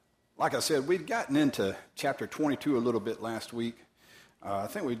Like I said, we'd gotten into chapter 22 a little bit last week. I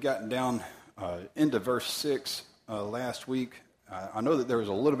think we'd gotten down into verse 6 last week. I know that there was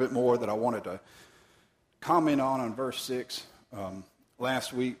a little bit more that I wanted to comment on verse 6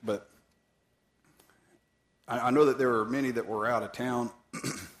 last week, but I know that there were many that were out of town,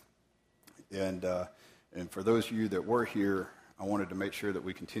 and for those of you that were here, I wanted to make sure that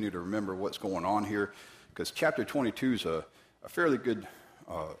we continue to remember what's going on here, because chapter 22 is a fairly good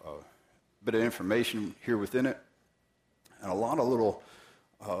bit of information here within it, and a lot of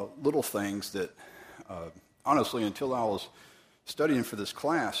little things that, honestly, until I was studying for this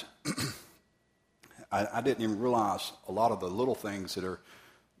class, I didn't even realize a lot of the little things that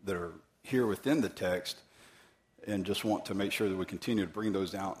are here within the text, and just want to make sure that we continue to bring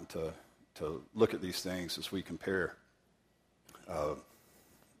those out and to look at these things as we compare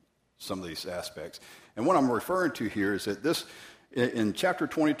some of these aspects. And what I'm referring to here is that this, in chapter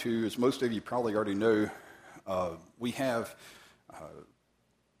 22, as most of you probably already know, we have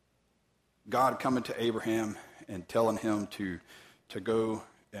God coming to Abraham and telling him to go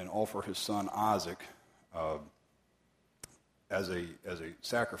and offer his son Isaac as a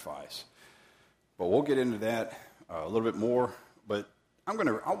sacrifice. But we'll get into that a little bit more. But I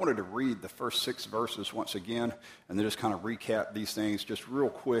wanted to read the first 6 verses once again, and then just kind of recap these things just real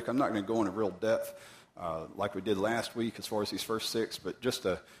quick. I'm not going to go into real depth like we did last week as far as these first 6, but just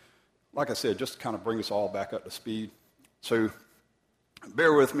to, like I said, just to kind of bring us all back up to speed. So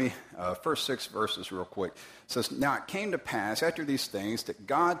bear with me. First 6 verses real quick. It says, "Now it came to pass after these things that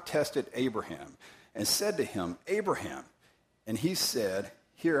God tested Abraham and said to him, 'Abraham,' and he said,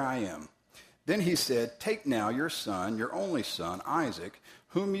 'Here I am.' Then he said, 'Take now your son, your only son, Isaac,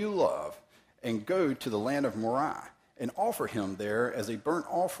 whom you love, and go to the land of Moriah, and offer him there as a burnt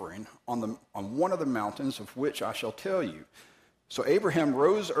offering on one of the mountains of which I shall tell you.' So Abraham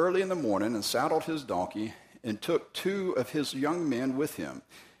rose early in the morning and saddled his donkey, and took 2 of his young men with him,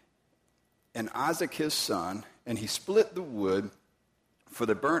 and Isaac his son, and he split the wood for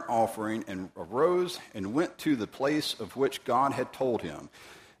the burnt offering, and arose and went to the place of which God had told him.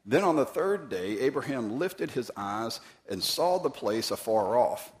 Then on the 3rd day, Abraham lifted his eyes and saw the place afar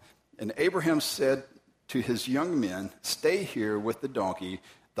off. And Abraham said to his young men, 'Stay here with the donkey.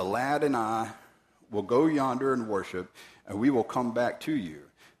 The lad and I will go yonder and worship, and we will come back to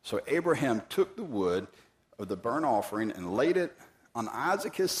you.' So Abraham took the wood of the burnt offering and laid it on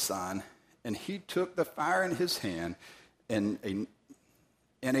Isaac his son, and he took the fire in his hand and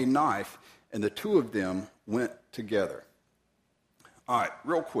a knife, and the 2 of them went together." All right,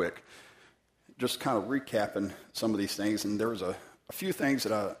 real quick, just kind of recapping some of these things, and there was a few things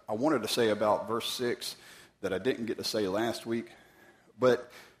that I wanted to say about verse 6 that I didn't get to say last week.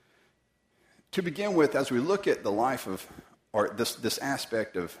 But to begin with, as we look at the life of, or this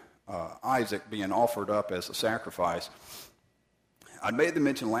aspect of Isaac being offered up as a sacrifice, I made the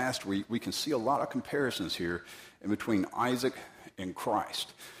mention last week, we can see a lot of comparisons here in between Isaac and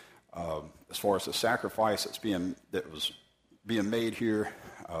Christ, as far as the sacrifice that was being made here,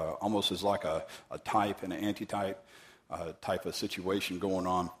 almost as like a type and an antitype type of situation going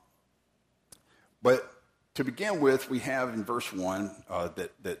on. But to begin with, we have in verse 1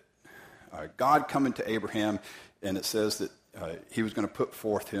 that God coming to Abraham, and it says that he was going to put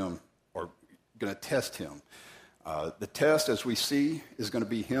forth him, or going to test him. The test, as we see, is going to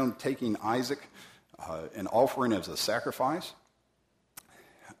be him taking Isaac and offering as a sacrifice.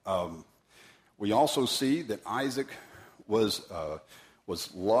 We also see that Isaac was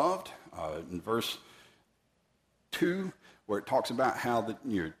loved in verse 2, where it talks about how that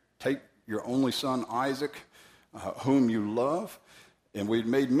you take your only son Isaac, whom you love. And we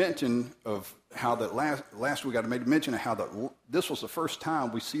made mention of how that last week I made mention of how that this was the first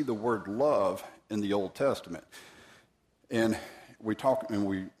time we see the word love in the Old Testament. And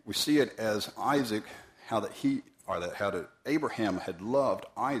we see it as Isaac, how that Abraham had loved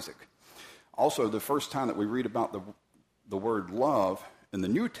Isaac. Also, the first time that we read about the word love in the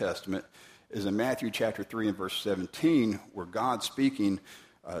New Testament is in Matthew chapter 3 and verse 17, where God speaking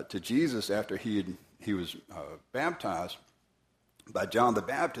to Jesus after he was baptized by John the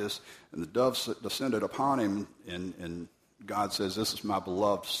Baptist, and the dove descended upon him, and God says, "This is my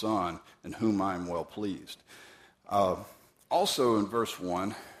beloved Son, in whom I am well pleased." Also in verse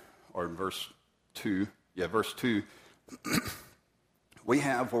 1, or in verse 2, verse 2, we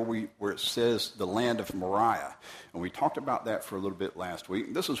have where it says the land of Moriah, and we talked about that for a little bit last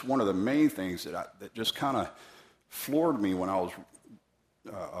week. This is one of the main things that just kind of floored me when I was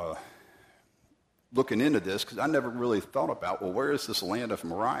looking into this, because I never really thought about, well, where is this land of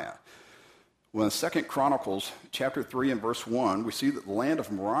Moriah? Well, in 2 Chronicles chapter 3 and verse 1, we see that the land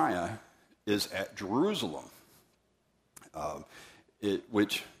of Moriah is at Jerusalem,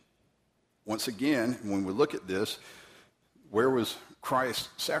 which, once again, when we look at this, where was Christ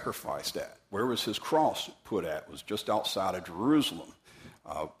sacrificed at? Where was his cross put at? It was just outside of Jerusalem,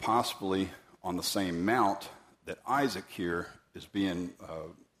 possibly on the same mount that Isaac here is being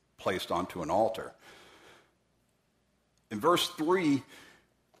placed onto an altar. In verse 3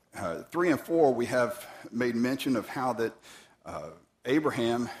 and 4, we have made mention of how that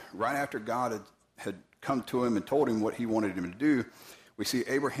Abraham, right after God had come to him and told him what he wanted him to do, we see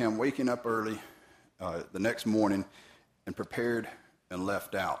Abraham waking up early the next morning and prepared and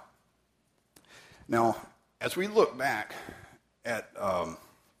left out. Now, as we look back at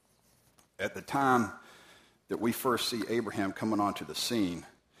the time that we first see Abraham coming onto the scene,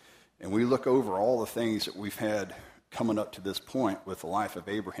 and we look over all the things that we've had coming up to this point with the life of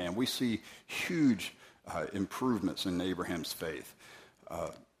Abraham, we see huge improvements in Abraham's faith.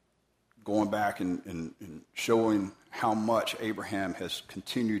 Going back and showing how much Abraham has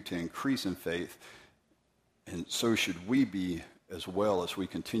continued to increase in faith, and so should we be as well as we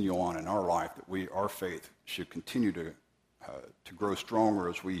continue on in our life, that our faith should continue to grow stronger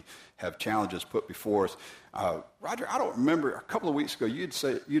as we have challenges put before us. Roger, I don't remember, a couple of weeks ago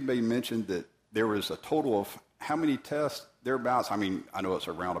you'd made mention that there was a total of how many tests thereabouts? I mean, I know it's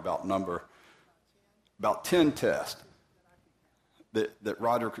a roundabout number, about 10 tests that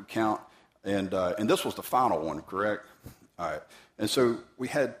Roger could count, and this was the final one, correct? All right. And so we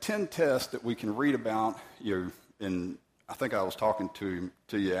had 10 tests that we can read about, and I think I was talking to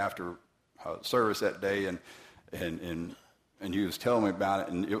you after service that day, and you was telling me about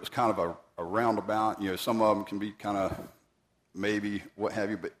it, and it was kind of a roundabout. Some of them can be kind of maybe what have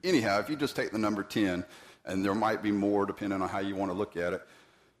you, but anyhow, if you just take the number 10, and there might be more depending on how you want to look at it.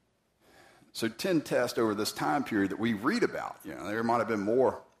 So 10 tests over this time period that we read about. There might have been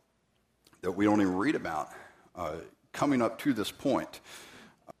more that we don't even read about coming up to this point.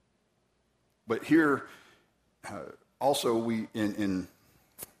 But here, also we in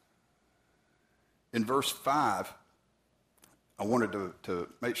verse 5, I wanted to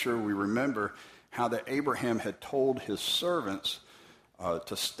make sure we remember how that Abraham had told his servants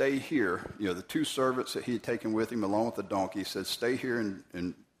to stay here. The two servants that he had taken with him along with the donkey, he said, stay here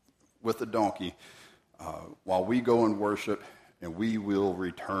and with the donkey while we go and worship, and we will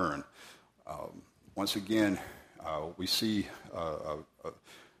return. Once again, we see a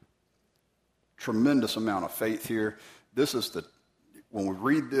tremendous amount of faith here. This is when we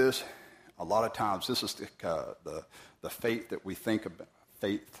read this, a lot of times this is the faith that we think about.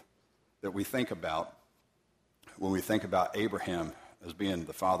 When we think about Abraham as being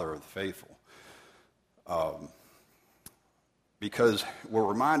the father of the faithful. Because we're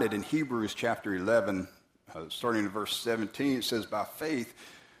reminded in Hebrews chapter 11, starting in verse 17, it says, by faith,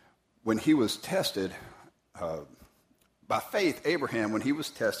 when he was tested, by faith, Abraham, when he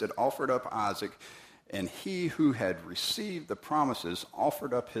was tested, offered up Isaac, and he who had received the promises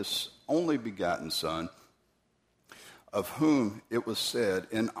offered up his only begotten son, of whom it was said,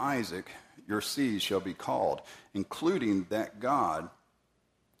 in Isaac your seed shall be called, including that God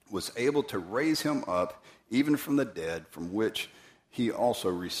was able to raise him up even from the dead, from which he also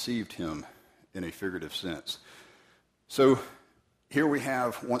received him in a figurative sense. So here we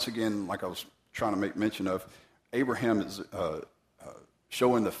have, once again, like I was trying to make mention of, Abraham is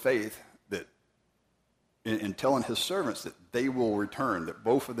showing the faith that in telling his servants that they will return, that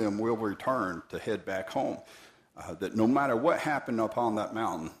both of them will return to head back home. That no matter what happened upon that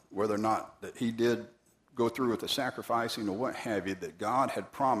mountain, whether or not that he did go through with the sacrificing or what have you, that God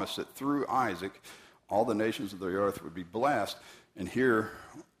had promised that through Isaac, all the nations of the earth would be blessed. And here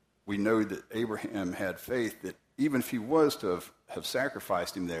we know that Abraham had faith that even if he was to have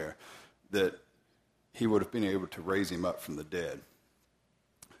sacrificed him there, that he would have been able to raise him up from the dead.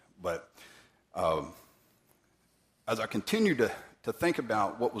 But as I continue to think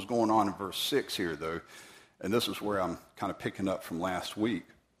about what was going on in verse 6 here, though, and this is where I'm kind of picking up from last week.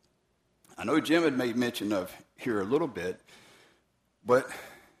 I know Jim had made mention of here a little bit, but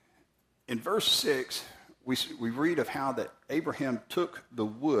in verse 6, we read of how that Abraham took the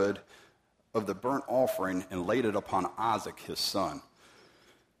wood of the burnt offering and laid it upon Isaac, his son.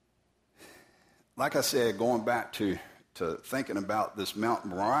 Like I said, going back to thinking about this Mount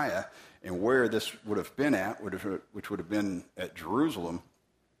Moriah and where this would have been at, which would have been at Jerusalem,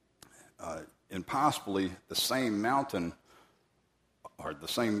 and possibly the same mountain or the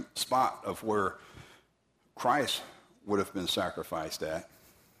same spot of where Christ would have been sacrificed at.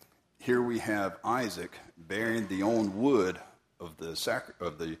 Here we have Isaac bearing the own wood of the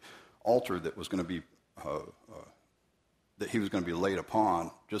altar that was going to be that he was going to be laid upon,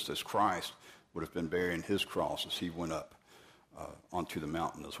 just as Christ would have been bearing his cross as he went up onto the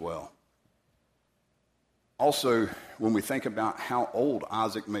mountain as well. Also, when we think about how old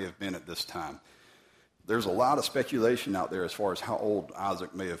Isaac may have been at this time, there's a lot of speculation out there as far as how old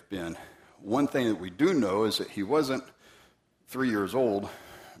Isaac may have been. One thing that we do know is that he wasn't 3 years old,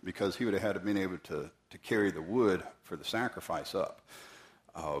 because he would have had to been able to carry the wood for the sacrifice up.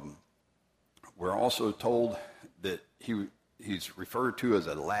 We're also told that he's referred to as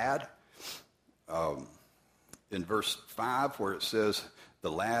a lad. In verse 5, where it says,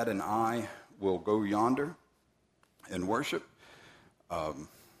 "The lad and I will go yonder and worship."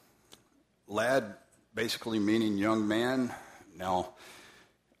 Lad basically meaning young man. Now,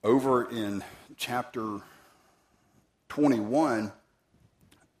 over in chapter 21,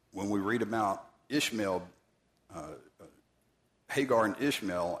 when we read about Ishmael, Hagar and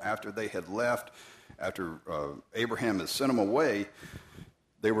Ishmael, after they had left, after Abraham had sent them away,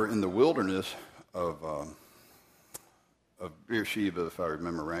 they were in the wilderness of Beersheba, if I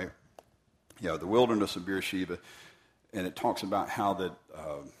remember right. Yeah, the wilderness of Beersheba, and it talks about how that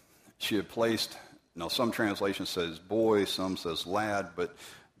she had placed. Now, some translation says boy, some says lad, but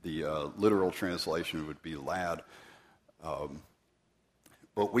the literal translation would be lad.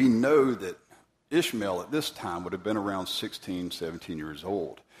 But we know that Ishmael at this time would have been around 16, 17 years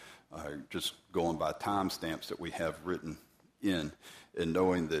old, just going by timestamps that we have written in, and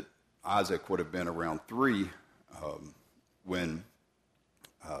knowing that Isaac would have been around 3 when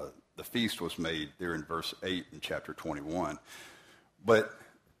the feast was made there in verse 8 in chapter 21. But,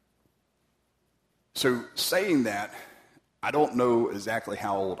 so saying that, I don't know exactly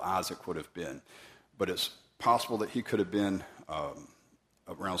how old Isaac would have been, but it's possible that he could have been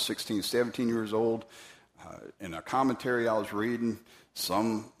around 16, 17 years old. In a commentary I was reading,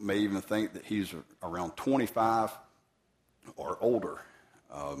 some may even think that he's around 25 or older.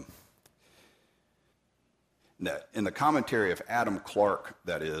 In the commentary of Adam Clarke,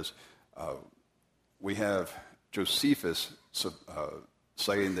 that is, we have Josephus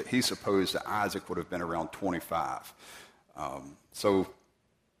saying that he supposed that Isaac would have been around 25.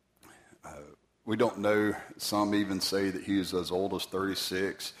 We don't know. Some even say that he is as old as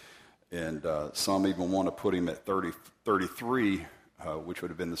 36, and some even want to put him at 33, which would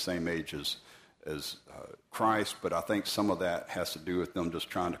have been the same age as Christ. But I think some of that has to do with them just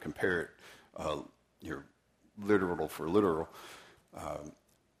trying to compare it, literal for literal.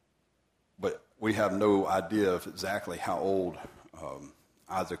 But we have no idea of exactly how old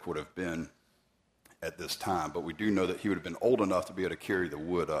Isaac would have been at this time. But we do know that he would have been old enough to be able to carry the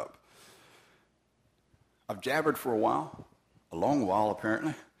wood up. I've jabbered for a long while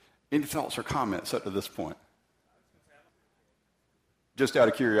apparently. Any thoughts or comments up to this point? Just out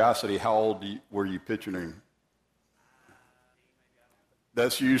of curiosity, how old were you picturing?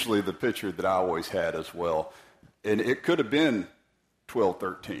 That's usually the picture that I always had as well. And it could have been 12,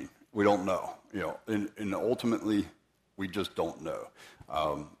 13. We don't know. And ultimately, we just don't know.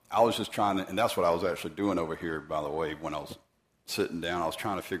 I was just trying to, and that's what I was actually doing over here, by the way, when I was sitting down. I was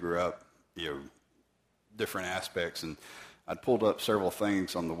trying to figure out, different aspects, and I'd pulled up several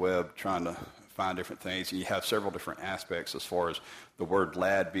things on the web trying to find different things, and you have several different aspects as far as the word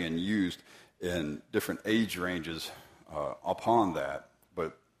lad being used in different age ranges upon that.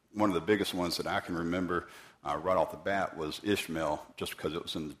 But one of the biggest ones that I can remember right off the bat was Ishmael, just because it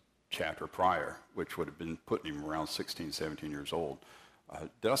was in the chapter prior, which would have been putting him around 16, 17 years old.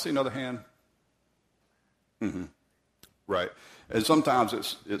 Did I see another hand? Mm-hmm. Right. And sometimes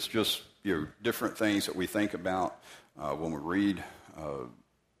it's just different things that we think about when we read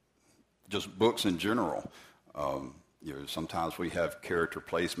just books in general. Sometimes we have character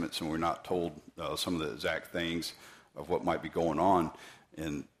placements and we're not told some of the exact things of what might be going on.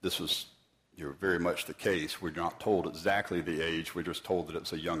 And this was very much the case. We're not told exactly the age. We're just told that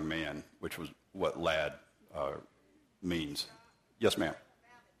it's a young man, which was what lad means. Yes, ma'am.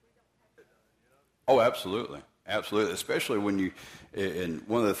 Oh, absolutely. Absolutely, especially when and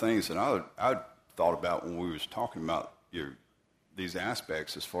one of the things that I thought about when we was talking about these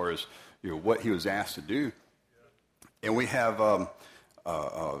aspects as far as what he was asked to do, and we have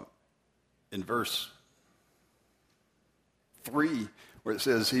in verse 3 where it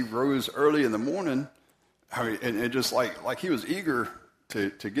says he rose early in the morning, and just like he was eager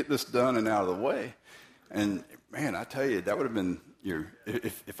to get this done and out of the way, and man, I tell you, that would have been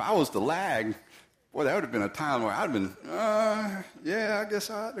if I was the lag. Boy, that would have been a time where I'd have been, I guess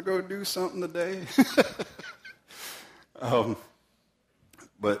I had to go do something today.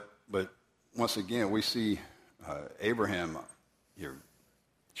 But once again, we see Abraham here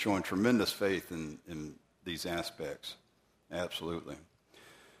showing tremendous faith in these aspects. Absolutely.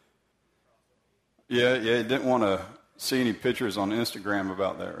 Yeah, you didn't want to see any pictures on Instagram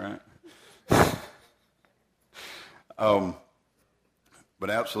about that, right? But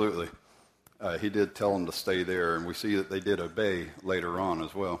absolutely. He did tell them to stay there, and we see that they did obey later on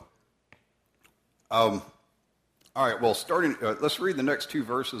as well. All right, well, let's read the next two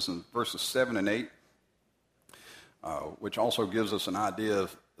verses, in verses 7 and 8, which also gives us an idea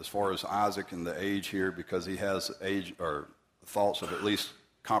of, as far as Isaac and the age here, because he has age or thoughts of at least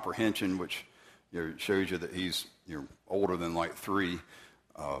comprehension, which shows you that he's older than like 3.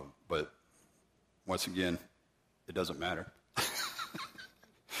 But once again, it doesn't matter.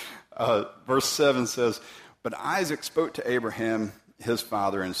 Verse 7 says, "But Isaac spoke to Abraham, his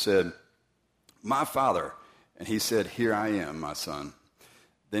father, and said, 'My father.' And he said, 'Here I am, my son.'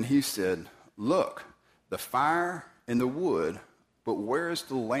 Then he said, 'Look, the fire and the wood, but where is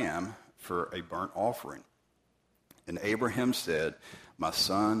the lamb for a burnt offering?' And Abraham said, 'My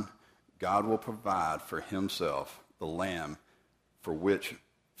son, God will provide for himself the lamb for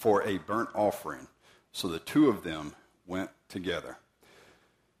a burnt offering.' So the two of them went together."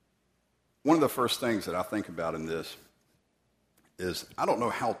 One of the first things that I think about in this is, I don't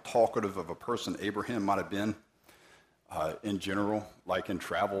know how talkative of a person Abraham might have been in general, like in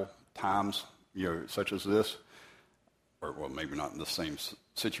travel times, such as this, or well, maybe not in the same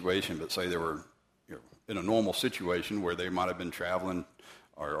situation, but say they were in a normal situation where they might have been traveling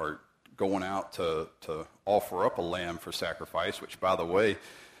or going out to offer up a lamb for sacrifice, which, by the way,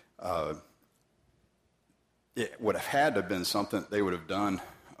 it would have had to have been something they would have done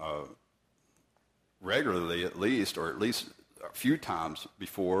regularly at least, or at least a few times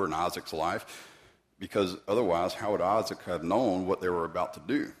before in Isaac's life, because otherwise how would Isaac have known what they were about to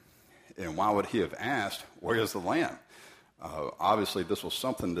do? And why would he have asked, "Where is the lamb?" Obviously this was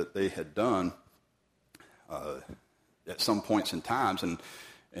something that they had done at some points in times, and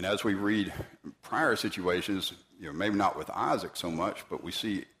as we read prior situations, maybe not with Isaac so much, but we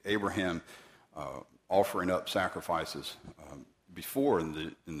see Abraham offering up sacrifices before in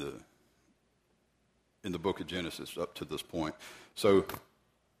the book of Genesis up to this point. So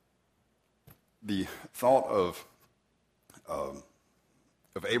the thought of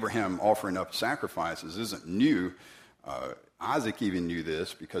Abraham offering up sacrifices isn't new. Isaac even knew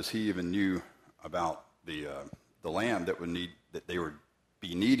this, because he even knew about the lamb that they would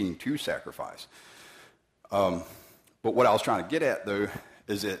be needing to sacrifice. But what I was trying to get at, though,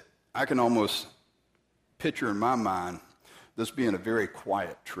 is that I can almost picture in my mind this being a very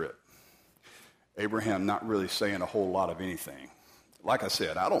quiet trip. Abraham not really saying a whole lot of anything. Like I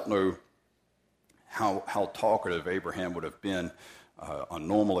said, I don't know how talkative Abraham would have been on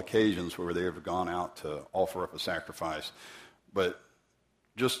normal occasions where they have gone out to offer up a sacrifice. But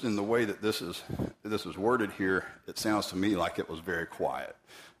just in the way that this is worded here, it sounds to me like it was very quiet.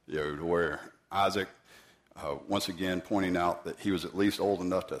 To where Isaac, once again pointing out that he was at least old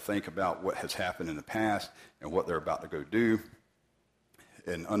enough to think about what has happened in the past and what they're about to go do,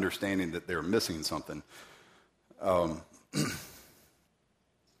 and understanding that they're missing something. But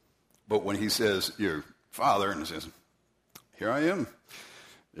when he says, "Father," and he says, "Here I am,"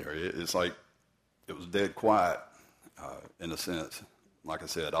 it's like it was dead quiet in a sense. Like I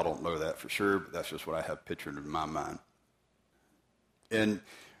said, I don't know that for sure, but that's just what I have pictured in my mind. And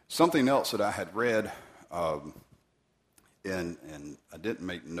something else that I had read, and I didn't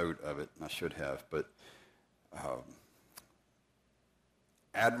make note of it, and I should have, but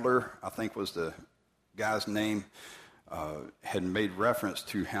Adler, I think was the guy's name, had made reference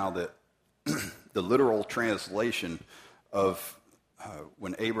to how that the literal translation of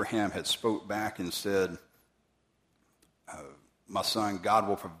when Abraham had spoke back and said, "My son, God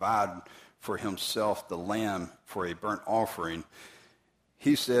will provide for himself the lamb for a burnt offering,"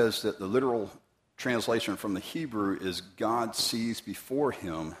 he says that the literal translation from the Hebrew is, "God sees before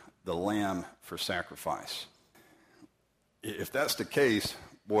him the lamb for sacrifice." If that's the case,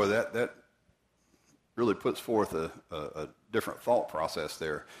 boy, that really puts forth a different thought process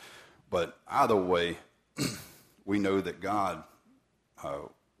there. But either way, we know that God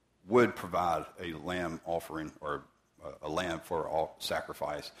would provide a lamb offering, or a lamb for all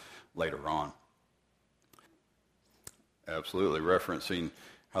sacrifice later on. Absolutely, referencing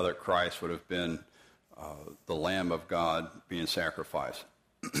how that Christ would have been the Lamb of God being sacrificed.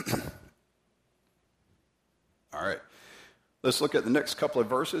 All right. Let's look at the next couple of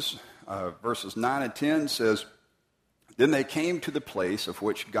verses. Verses 9 and 10 says, "Then they came to the place of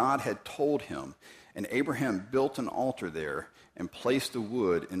which God had told him, and Abraham built an altar there and placed the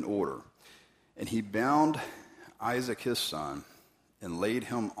wood in order. And he bound Isaac his son, and laid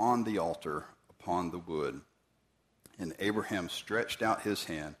him on the altar upon the wood. And Abraham stretched out his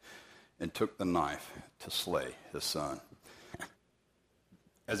hand and took the knife to slay his son.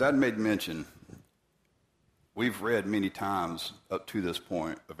 As I'd made mention, we've read many times up to this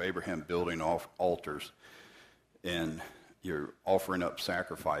point of Abraham building altars and you're offering up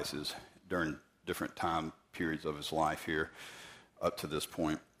sacrifices during different time periods of his life here up to this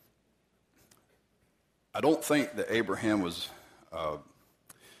point. I don't think that Abraham was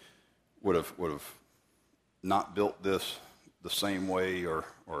would have not built this the same way or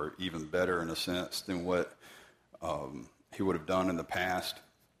even better in a sense than what he would have done in the past.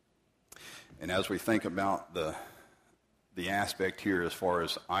 And as we think about the aspect here as far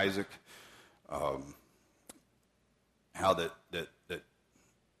as Isaac, how that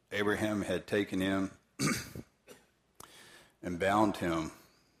Abraham had taken him and bound him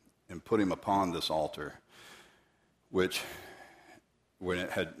and put him upon this altar, which when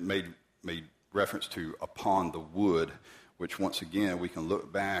it had made reference to upon the wood, which once again we can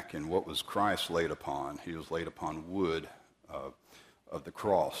look back and what was Christ laid upon. He was laid upon wood of the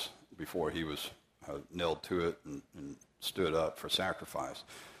cross before he was nailed to it and stood up for sacrifice.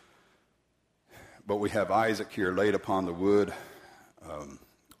 But we have Isaac here laid upon the wood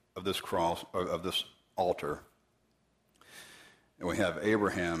of this cross, of this altar. And we have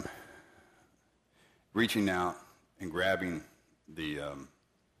Abraham reaching out and grabbing the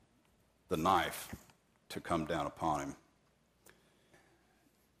knife to come down upon him.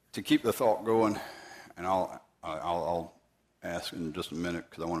 To keep the thought going, and I'll ask in just a minute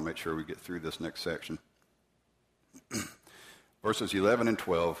because I want to make sure we get through this next section. Verses 11 and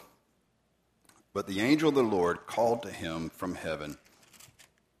 12. But the angel of the Lord called to him from heaven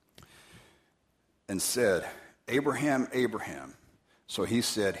and said, Abraham, Abraham. So he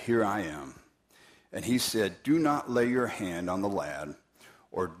said, Here I am. And he said, Do not lay your hand on the lad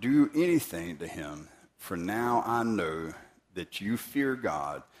or do anything to him, for now I know that you fear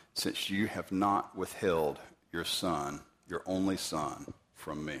God, since you have not withheld your son, your only son,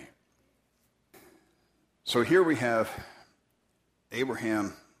 from me. So here we have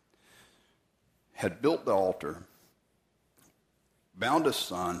Abraham had built the altar, bound his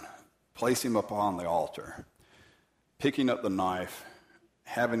son, placed him upon the altar, picking up the knife,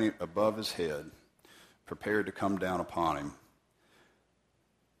 having it above his head, prepared to come down upon him,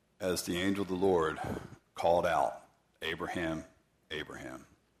 as the angel of the Lord called out, Abraham, Abraham.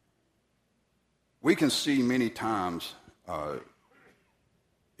 We can see many times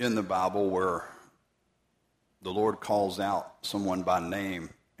in the Bible where the Lord calls out someone by name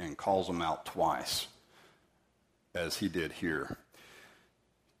and calls them out twice, as he did here.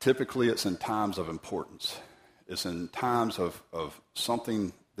 Typically, it's in times of importance. It's in times of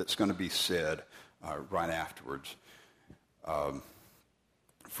something that's going to be said right afterwards.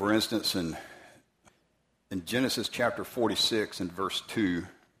 For instance, in Genesis chapter 46 and verse 2,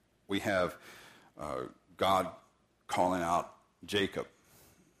 we have God calling out Jacob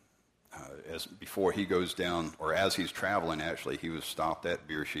as before he goes down, or as he's traveling, actually, he was stopped at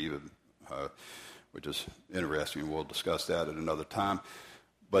Beersheba, which is interesting. We'll discuss that at another time.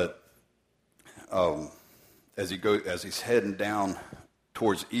 But as he's heading down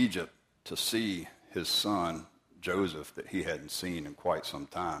towards Egypt to see his son Joseph that he hadn't seen in quite some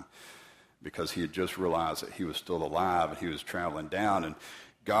time, because he had just realized that he was still alive and he was traveling down, and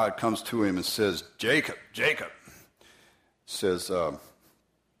God comes to him and says, Jacob, Jacob, says,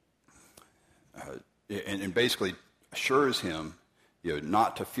 and basically assures him,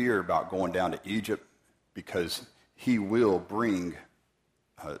 not to fear about going down to Egypt, because he will bring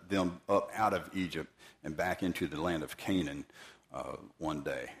them up out of Egypt and back into the land of Canaan one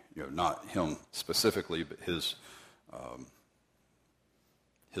day. Not him specifically, but his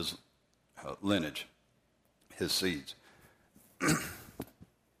lineage, his seeds.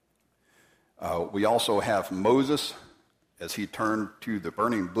 We also have Moses as he turned to the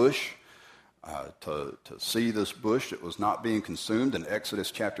burning bush to see this bush that was not being consumed in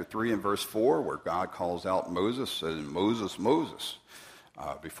Exodus chapter 3 and verse 4, where God calls out Moses, says, Moses, Moses,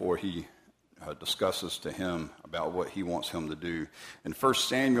 before he discusses to him about what he wants him to do. In 1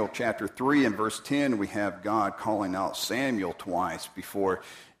 Samuel chapter 3 and verse 10, we have God calling out Samuel twice before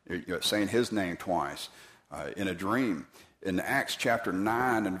saying his name twice in a dream. In Acts chapter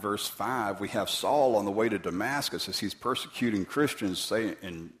 9 and verse 5, we have Saul on the way to Damascus as he's persecuting Christians,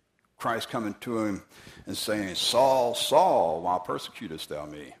 and Christ coming to him and saying, Saul, Saul, why persecutest thou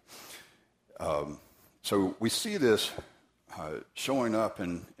me? So we see this showing up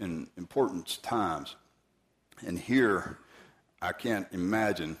in important times. And here, I can't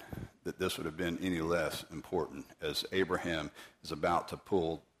imagine that this would have been any less important as Abraham is about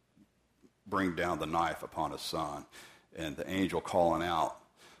to bring down the knife upon his son, and the angel calling out,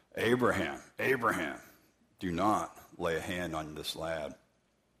 Abraham, Abraham, do not lay a hand on this lad.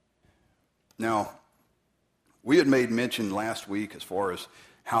 Now, we had made mention last week as far as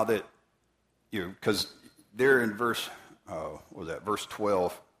how that, because there in verse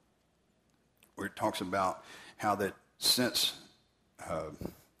 12, where it talks about how that since,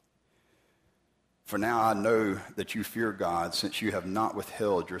 for now I know that you fear God, since you have not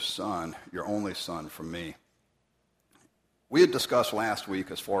withheld your son, your only son, from me. We had discussed last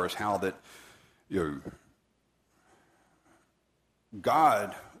week as far as how that,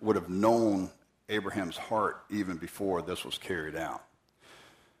 God would have known Abraham's heart even before this was carried out.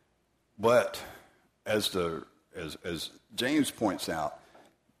 But as James points out,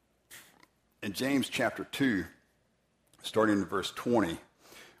 in James chapter 2, starting in verse 20,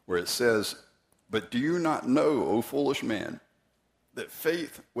 where it says, but do you not know, O foolish man, that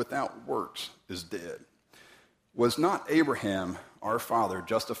faith without works is dead? Was not Abraham, our father,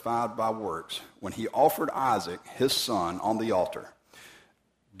 justified by works when he offered Isaac, his son, on the altar?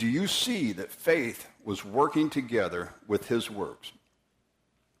 Do you see that faith was working together with his works?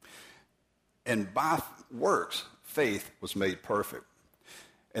 And by works, faith was made perfect.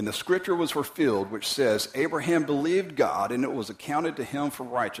 And the scripture was fulfilled, which says, Abraham believed God, and it was accounted to him for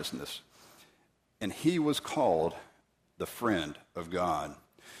righteousness. And he was called the friend of God.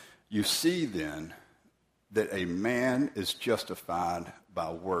 You see then that a man is justified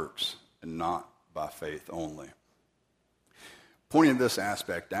by works and not by faith only. Pointing this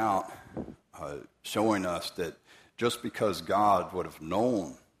aspect out, showing us that just because God would have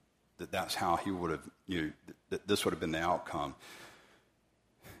known that that's how he would have, that this would have been the outcome,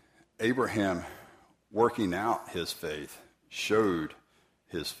 Abraham working out his faith showed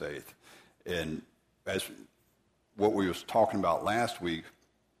his faith. And as what we was talking about last week,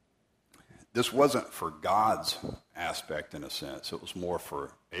 this wasn't for God's aspect in a sense. It was more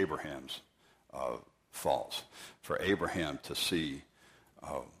for Abraham's faults, for Abraham to see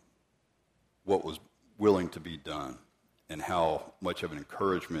what was willing to be done and how much of an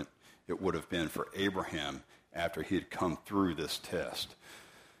encouragement it would have been for Abraham after he had come through this test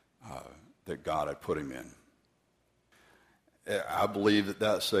that God had put him in. I believe that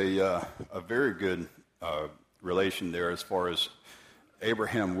that's a very good relation there as far as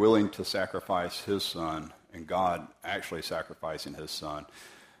Abraham willing to sacrifice his son and God actually sacrificing his son.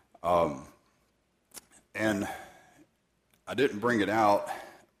 And I didn't bring it out,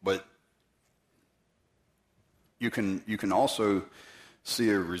 but you can also see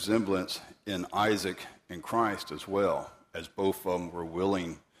a resemblance in Isaac and Christ as well, as both of them were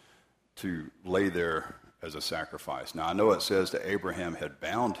willing to lay there as a sacrifice. Now, I know it says that Abraham had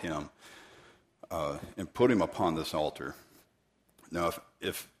bound him and put him upon this altar. Now,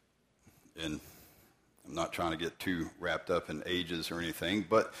 and I'm not trying to get too wrapped up in ages or anything,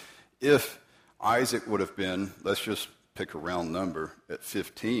 but if Isaac would have been, let's just pick a round number, at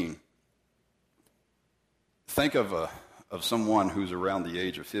 15, think of someone who's around the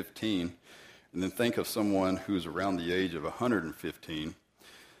age of 15, and then think of someone who's around the age of 115,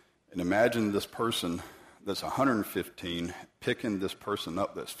 and imagine this person that's 115 picking this person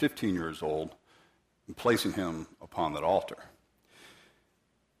up that's 15 years old and placing him upon that altar.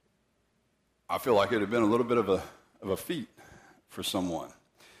 I feel like it would have been a little bit of a feat for someone.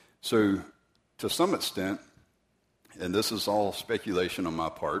 So to some extent, and this is all speculation on my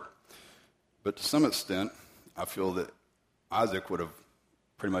part, but to some extent, I feel that Isaac would have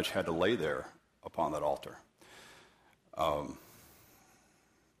pretty much had to lay there upon that altar.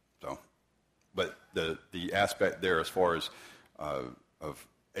 But the aspect there as far as of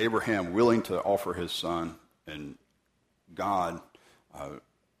Abraham willing to offer his son and God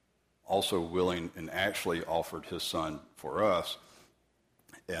also willing and actually offered his son for us,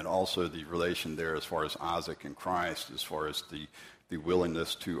 and also the relation there as far as Isaac and Christ, as far as the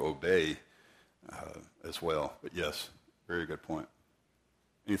willingness to obey as well. But yes, very good point.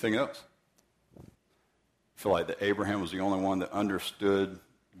 Anything else? I feel like that Abraham was the only one that understood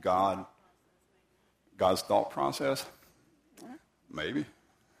God's thought process. Maybe.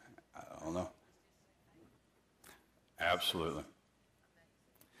 I don't know. Absolutely.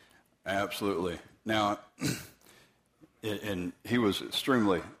 Absolutely. Now, and he was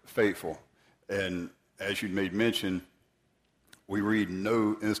extremely faithful. And as you made mention, we read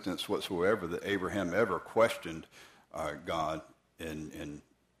no instance whatsoever that Abraham ever questioned God. And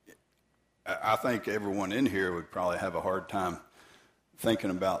I think everyone in here would probably have a hard time thinking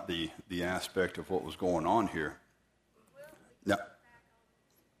about the aspect of what was going on here. No.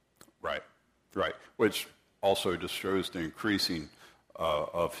 Right, right. Which also just shows the increasing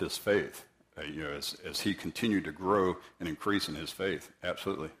of his faith. As he continued to grow and increase in his faith.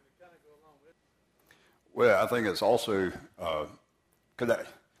 Absolutely. Well, I think it's also because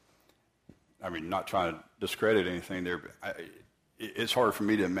not trying to discredit anything there, but it's hard for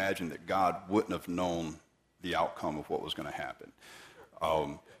me to imagine that God wouldn't have known the outcome of what was going to happen.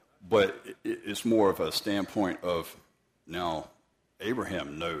 But it's more of a standpoint of now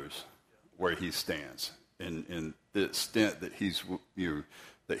Abraham knows where he stands and the extent that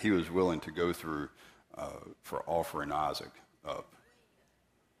that he was willing to go through for offering Isaac up.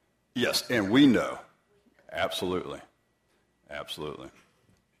 Yes, and we know. Absolutely. Absolutely.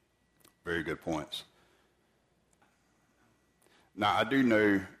 Very good points. Now, I do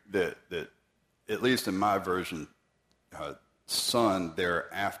know that at least in my version, son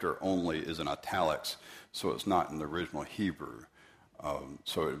thereafter only is in italics, so it's not in the original Hebrew.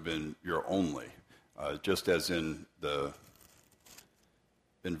 So it would have been your only, just as in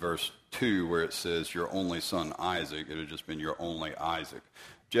verse 2 where it says your only son Isaac, it would have just been your only Isaac.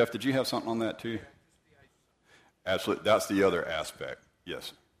 Jeff, did you have something on that too? Absolutely. That's the other aspect.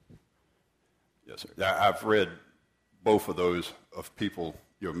 Yes. Yes, sir. I've read both of those of people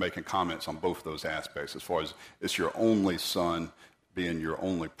making comments on both of those aspects as far as it's your only son being your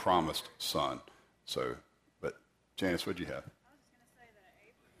only promised son. So, but Janice, what did you have? I was just going to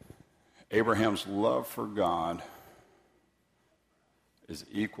say that Abraham's love for God is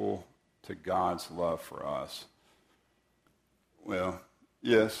equal to God's love for us. Well,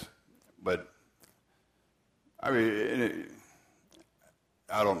 yes, but I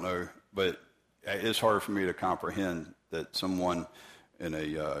don't know, but it's hard for me to comprehend that someone in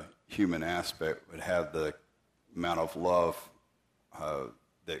a human aspect would have the amount of love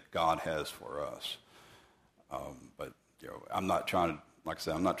that God has for us. But I'm not trying to, like I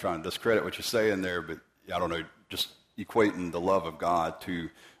said, I'm not trying to discredit what you're saying there, but I don't know, just equating the love of God to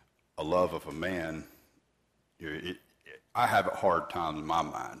a love of a man, I have a hard time in my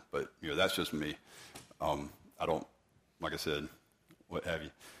mind, but that's just me. I don't, like I said, what have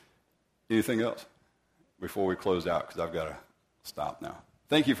you. Anything else before we close out? Because I've got to stop now.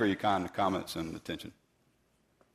 Thank you for your kind comments and attention.